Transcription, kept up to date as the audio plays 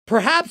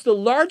Perhaps the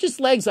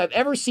largest legs I've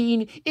ever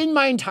seen in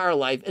my entire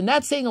life, and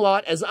that's saying a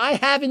lot as I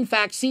have in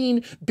fact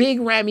seen big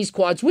Rammy's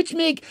quads, which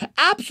make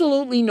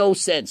absolutely no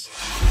sense.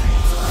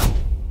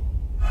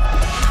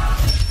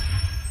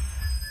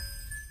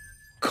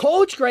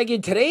 Coach Greg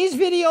in today's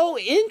video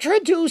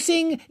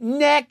introducing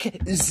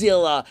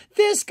Neckzilla.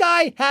 This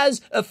guy has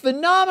a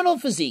phenomenal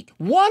physique.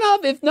 One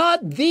of, if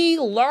not the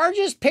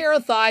largest pair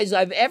of thighs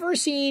I've ever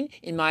seen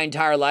in my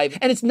entire life.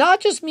 And it's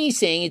not just me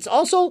saying, it's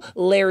also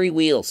Larry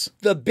Wheels.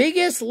 The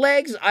biggest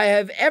legs I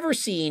have ever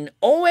seen.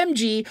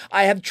 OMG,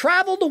 I have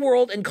traveled the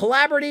world and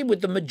collaborated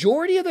with the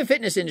majority of the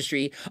fitness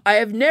industry. I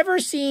have never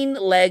seen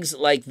legs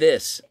like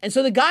this. And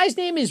so the guy's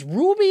name is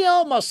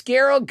Rubiel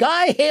Mosquera.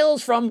 Guy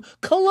hails from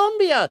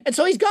Colombia. And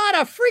so he's got a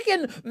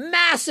freaking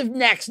massive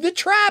necks. The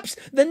traps,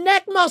 the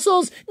neck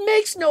muscles,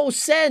 makes no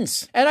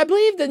sense. And I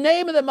believe the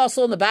name of the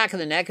muscle in the back of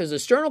the neck is the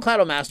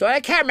sternocleidomastoid. I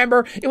can't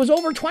remember. It was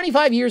over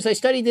 25 years I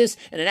studied this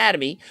in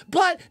anatomy.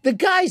 But the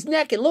guy's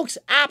neck, it looks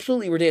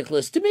absolutely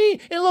ridiculous. To me,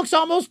 it looks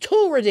almost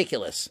too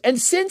ridiculous. And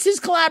since his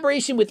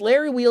collaboration with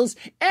Larry Wheels,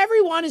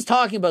 everyone is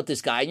talking about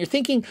this guy. And you're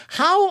thinking,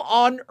 how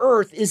on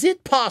earth is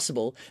it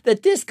possible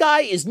that this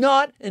guy is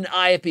not an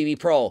IFBB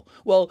pro?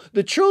 Well,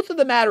 the truth of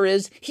the matter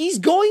is, he's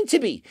going to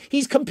be.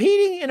 He's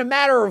competing in a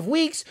matter of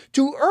weeks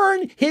to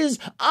earn his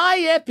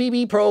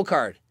IFBB Pro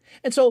card.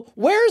 And so,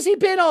 where has he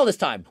been all this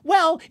time?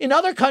 Well, in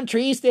other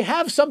countries, they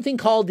have something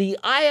called the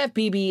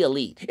IFBB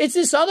Elite. It's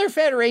this other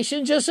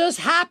federation, just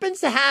happens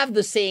to have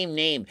the same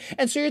name.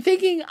 And so you're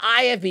thinking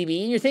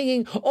IFBB, and you're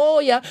thinking, oh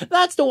yeah,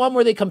 that's the one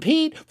where they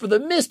compete for the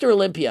Mr.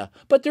 Olympia.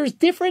 But there's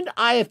different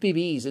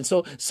IFBBs. And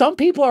so some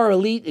people are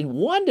elite in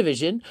one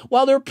division,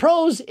 while they're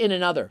pros in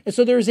another. And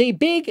so there's a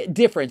big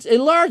difference, a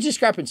large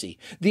discrepancy.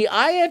 The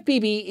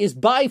IFBB is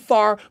by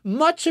far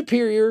much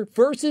superior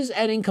versus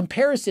and in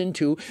comparison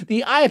to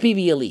the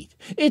IFBB Elite.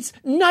 It's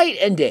night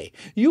and day.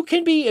 You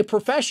can be a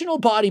professional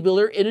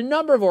bodybuilder in a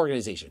number of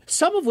organizations,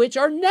 some of which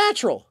are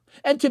natural.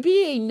 And to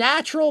be a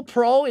natural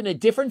pro in a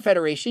different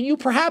federation, you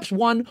perhaps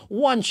won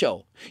one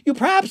show. You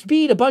perhaps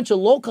beat a bunch of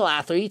local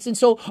athletes. And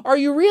so are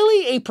you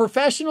really a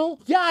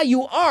professional? Yeah,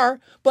 you are.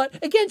 But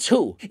against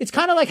who? It's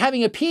kind of like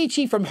having a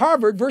PhD from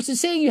Harvard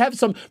versus saying you have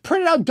some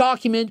printed out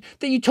document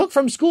that you took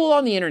from school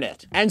on the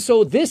internet. And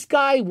so this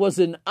guy was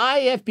an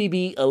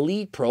IFBB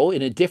elite pro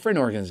in a different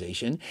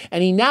organization.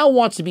 And he now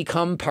wants to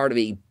become part of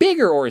a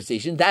bigger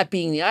organization, that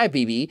being the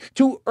IFBB,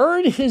 to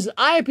earn his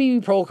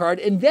IFBB pro card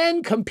and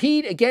then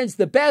compete against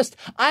the best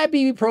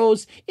IFBB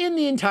pros in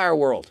the entire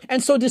world.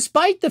 And so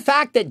despite the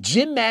fact that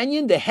Jim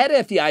Mannion, the head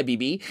of the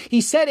IFBB,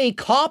 he set a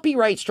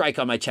copyright strike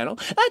on my channel.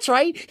 That's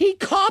right, he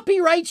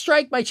copyright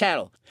striked my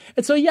channel.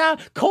 And so yeah,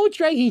 Coach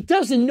Greg, he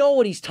doesn't know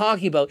what he's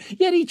talking about,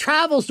 yet he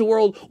travels the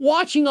world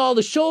watching all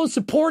the shows,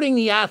 supporting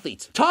the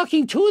athletes,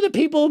 talking to the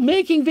people,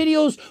 making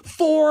videos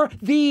for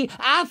the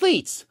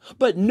athletes.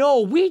 But no,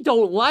 we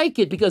don't like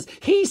it because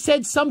he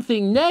said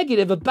something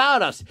negative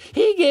about us.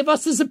 He gave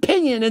us his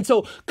opinion, and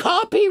so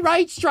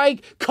copyright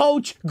strike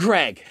Coach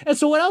Greg. And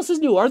so what else is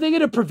new? Are they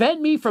going to prevent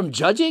me from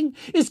judging?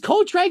 Is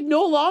Coach Greg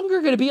no longer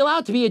going to be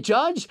allowed to be a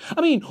judge? I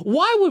mean,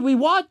 why would we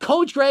want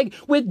Coach Greg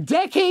with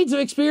decades of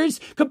experience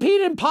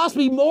competing in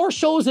possibly more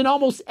shows than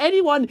almost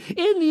anyone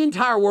in the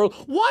entire world?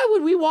 Why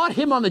would we want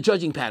him on the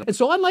judging panel? And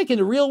so unlike in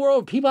the real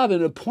world, people have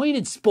an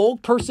appointed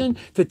spokesperson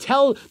to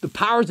tell the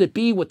powers that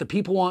be what the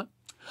people want,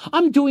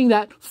 I'm doing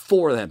that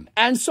for them.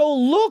 And so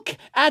look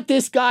at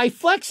this guy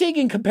flexing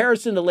in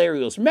comparison to Larry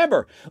Wheels.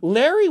 Remember,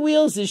 Larry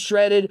Wheels is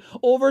shredded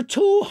over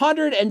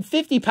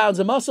 250 pounds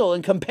of muscle.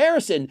 In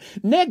comparison,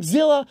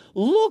 Neckzilla,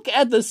 look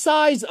at the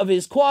size of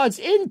his quads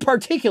in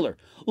particular.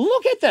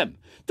 Look at them.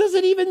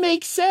 Doesn't even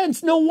make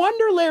sense. No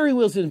wonder Larry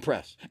Wheels is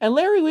impressed. And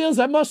Larry Wheels,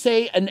 I must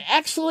say, an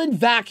excellent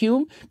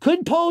vacuum,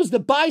 could pose the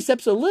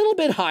biceps a little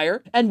bit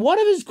higher, and one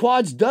of his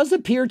quads does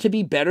appear to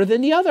be better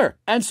than the other.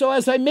 And so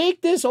as I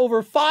make this,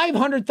 over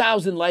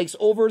 500,000 likes,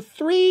 over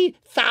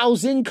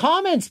 3,000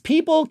 comments.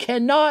 People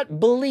cannot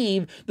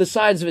believe the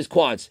size of his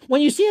quads.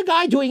 When you see a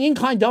guy doing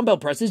incline dumbbell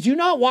presses, do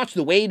not watch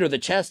the weight or the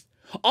chest.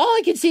 All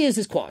I can see is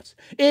his quads.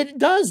 It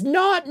does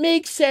not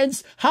make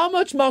sense how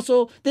much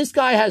muscle this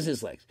guy has in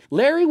his legs.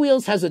 Larry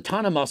Wheels has a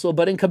ton of muscle,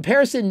 but in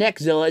comparison,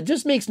 Neckzilla, it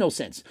just makes no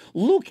sense.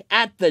 Look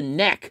at the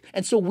neck.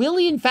 And so will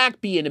he in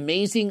fact be an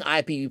amazing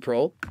IFBB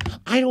pro?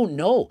 I don't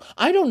know.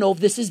 I don't know if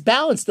this is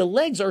balanced. The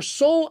legs are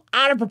so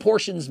out of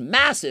proportions,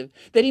 massive,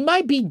 that he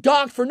might be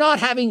docked for not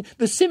having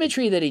the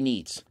symmetry that he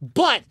needs.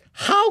 But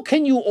how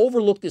can you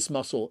overlook this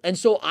muscle? And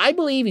so I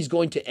believe he's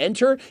going to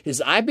enter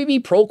his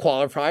IFBB Pro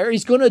qualifier.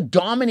 He's going to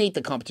dominate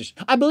the competition.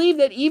 I believe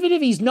that even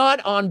if he's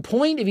not on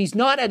point, if he's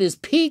not at his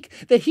peak,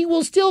 that he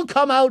will still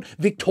come out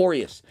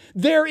victorious.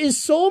 There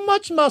is so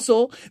much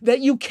muscle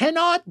that you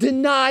cannot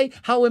deny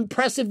how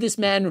impressive this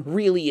man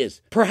really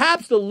is.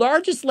 Perhaps the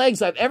largest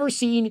legs I've ever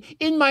seen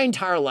in my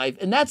entire life.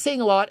 And that's saying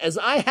a lot, as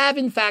I have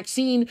in fact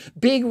seen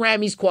big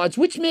Rammy's quads,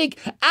 which make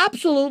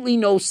absolutely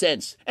no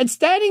sense. And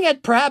standing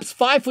at perhaps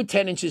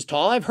 5'10"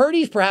 tall, I've heard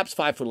he's perhaps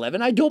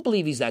 5'11". I don't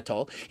believe he's that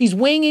tall. He's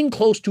weighing in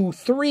close to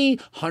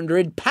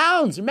 300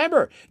 pounds.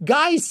 Remember,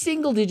 guy's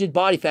single-digit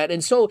body fat,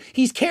 and so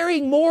he's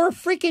carrying more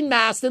freaking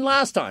mass than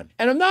last time.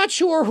 And I'm not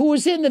sure who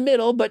is in the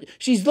middle, but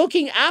she's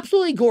looking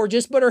absolutely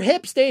gorgeous, but her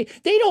hips, they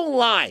don't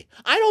lie.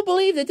 I don't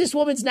believe that this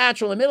woman's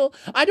natural in the middle.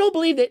 I don't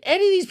believe that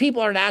any of these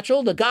people are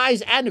natural, the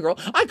guys and the girl.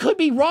 I could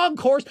be wrong, of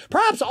course.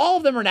 Perhaps all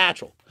of them are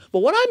natural. But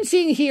what I'm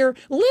seeing here,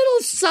 little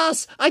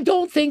sus, I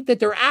don't think that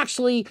they're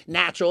actually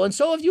natural. And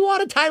so if you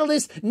want to title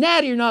this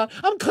Natty or Not,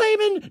 I'm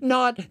claiming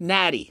not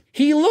natty.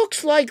 He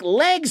looks like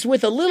legs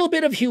with a little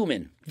bit of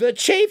human. The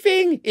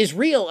chafing is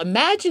real.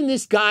 Imagine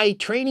this guy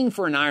training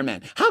for an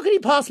Ironman. How could he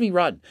possibly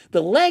run?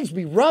 The legs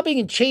be rubbing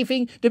and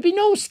chafing. There'd be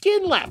no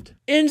skin left.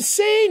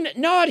 Insane,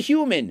 not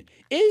human.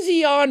 Is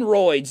he on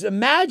roids?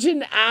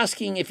 Imagine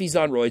asking if he's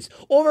on roids.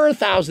 Over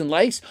 1,000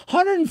 likes,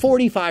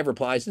 145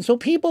 replies. And so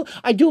people,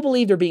 I do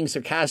believe they're being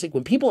sarcastic.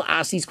 When people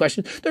ask these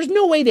questions, there's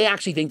no way they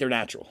actually think they're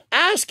natural.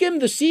 Ask him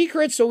the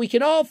secret so we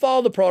can all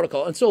follow the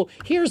protocol. And so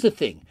here's the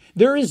thing.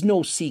 There is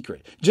no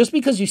secret. Just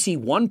because you see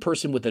one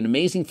person with an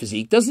amazing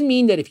physique doesn't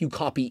mean that if you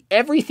copy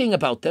everything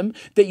about them,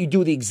 that you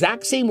do the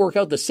exact same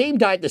workout, the same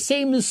diet, the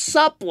same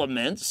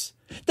supplements,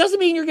 doesn't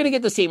mean you're going to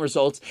get the same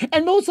results,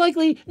 and most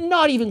likely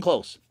not even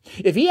close.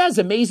 If he has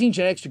amazing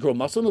genetics to grow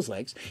muscle in his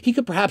legs, he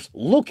could perhaps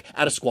look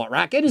at a squat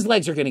rack and his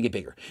legs are going to get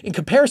bigger. In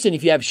comparison,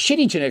 if you have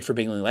shitty genetics for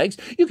big legs,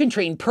 you can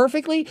train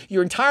perfectly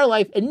your entire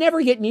life and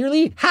never get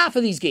nearly half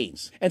of these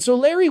gains. And so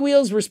Larry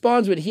Wheels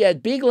responds when he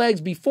had big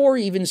legs before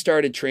he even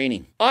started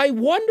training. I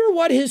wonder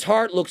what his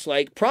heart looks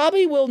like.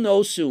 Probably will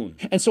know soon.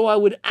 And so I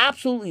would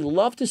absolutely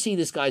love to see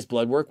this guy's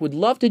blood work. Would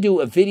love to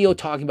do a video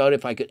talking about it.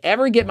 If I could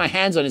ever get my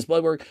hands on his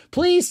blood work,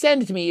 please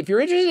send it to me. If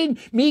you're interested in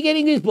me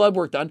getting his blood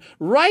work done,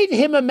 write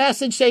him a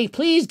message saying,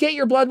 please get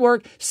your blood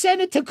work, send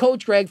it to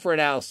Coach Greg for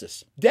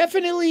analysis.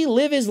 Definitely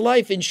live his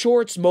life in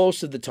shorts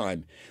most of the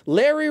time.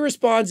 Larry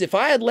responds, if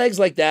I had legs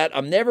like that,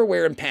 I'm never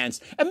wearing pants.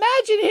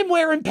 Imagine him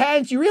wearing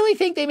pants. You really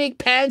think they make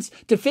pants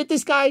to fit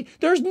this guy?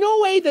 There's no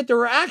way that there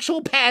are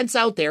actual pants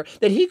out there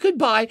that he could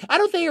buy. I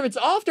don't think if it's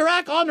off the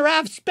rack, on the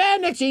rack,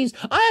 spandex jeans.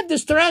 I have the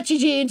stretchy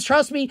jeans,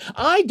 trust me.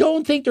 I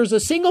don't think there's a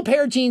single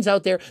pair of jeans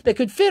out there that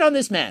could fit on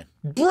this man.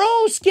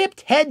 Bro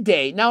skipped head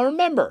day. Now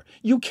remember,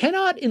 you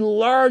cannot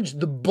enlarge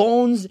the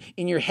bones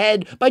in your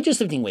head by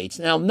just lifting weights.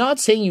 Now I'm not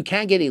saying you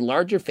can't get a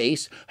larger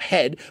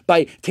head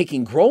by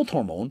taking growth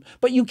hormone,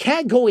 but you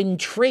can't go and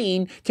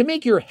train to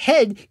make your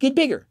head get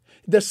bigger.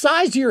 The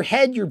size of your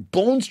head, your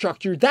bone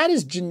structure, that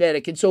is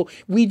genetic. And so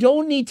we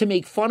don't need to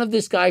make fun of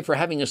this guy for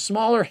having a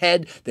smaller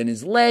head than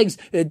his legs.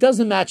 It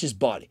doesn't match his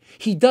body.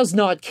 He does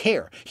not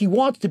care. He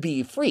wants to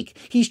be a freak.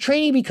 He's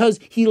training because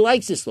he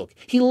likes this look.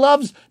 He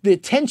loves the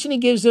attention it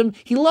gives him.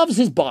 He loves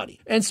his body.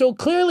 And so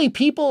clearly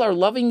people are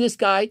loving this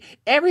guy.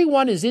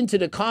 Everyone is into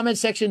the comment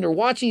section. They're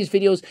watching his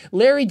videos.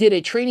 Larry did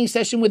a training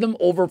session with him,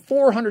 over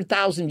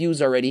 400,000 views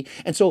already.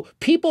 And so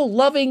people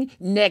loving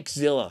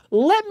Neckzilla.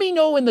 Let me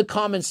know in the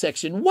comment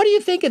section, what do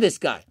you think of this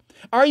guy?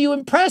 Are you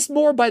impressed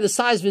more by the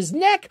size of his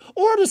neck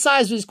or the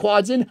size of his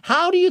quads? And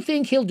how do you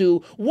think he'll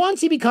do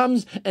once he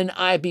becomes an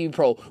IFBB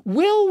pro?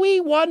 Will we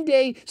one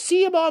day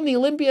see him on the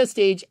Olympia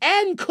stage?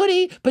 And could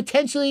he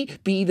potentially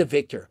be the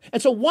victor? And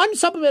so one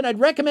supplement I'd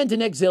recommend to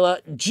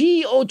Neckzilla,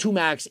 GO2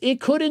 Max. It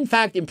could in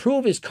fact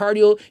improve his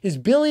cardio, his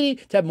ability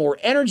to have more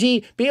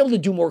energy, be able to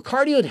do more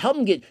cardio to help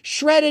him get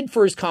shredded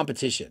for his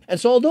competition.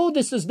 And so although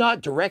this does not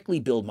directly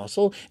build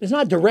muscle, it's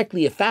not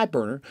directly a fat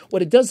burner,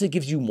 what it does is it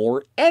gives you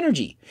more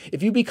energy.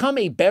 If you become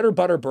a better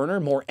butter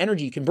burner, more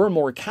energy, you can burn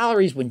more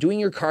calories when doing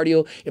your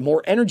cardio and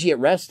more energy at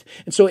rest.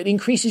 And so it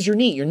increases your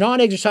NEAT, your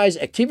non-exercise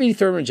activity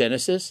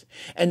thermogenesis.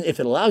 And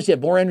if it allows you to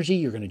have more energy,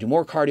 you're going to do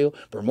more cardio,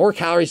 burn more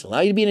calories, allow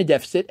you to be in a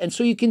deficit. And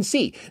so you can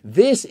see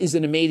this is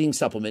an amazing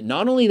supplement.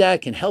 Not only that,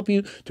 it can help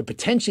you to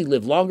potentially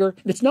live longer.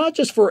 And it's not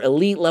just for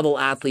elite level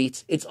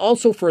athletes. It's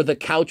also for the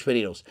couch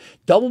potatoes.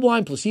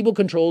 Double-blind,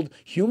 placebo-controlled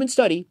human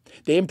study.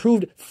 They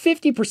improved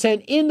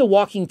 50% in the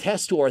walking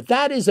test score.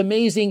 That is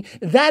amazing.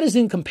 That is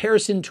in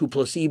comparison to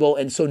placebo.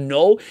 And so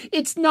no,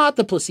 it's not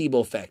the placebo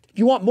effect. If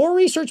you want more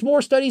research,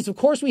 more studies, of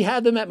course we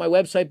have them at my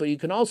website, but you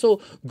can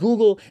also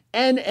Google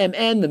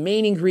NMN, the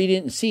main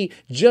ingredient, and see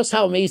just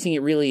how amazing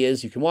it really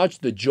is. You can watch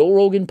the Joe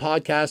Rogan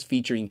podcast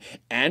featuring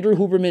Andrew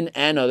Huberman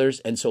and others.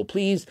 And so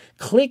please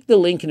click the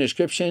link in the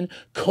description,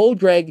 code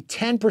Greg,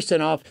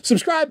 10% off.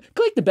 Subscribe,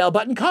 click the bell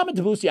button, comment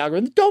to boost the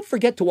algorithm. Don't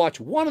forget to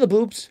watch one of the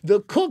boops, the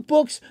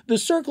cookbooks, the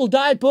Circle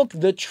Diet book,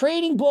 the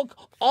training book,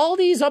 all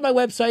these on my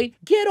website.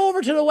 Get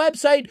over to the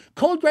website,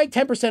 code Greg,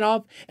 10%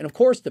 off. And of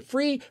course, the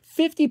free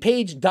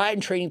 50-page diet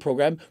and training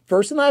program,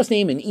 first and last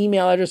name and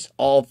email address,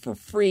 all for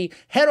free.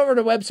 Head over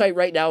to the website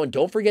right now and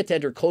don't forget to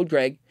enter code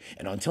Greg.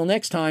 And until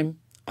next time,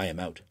 I am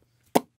out.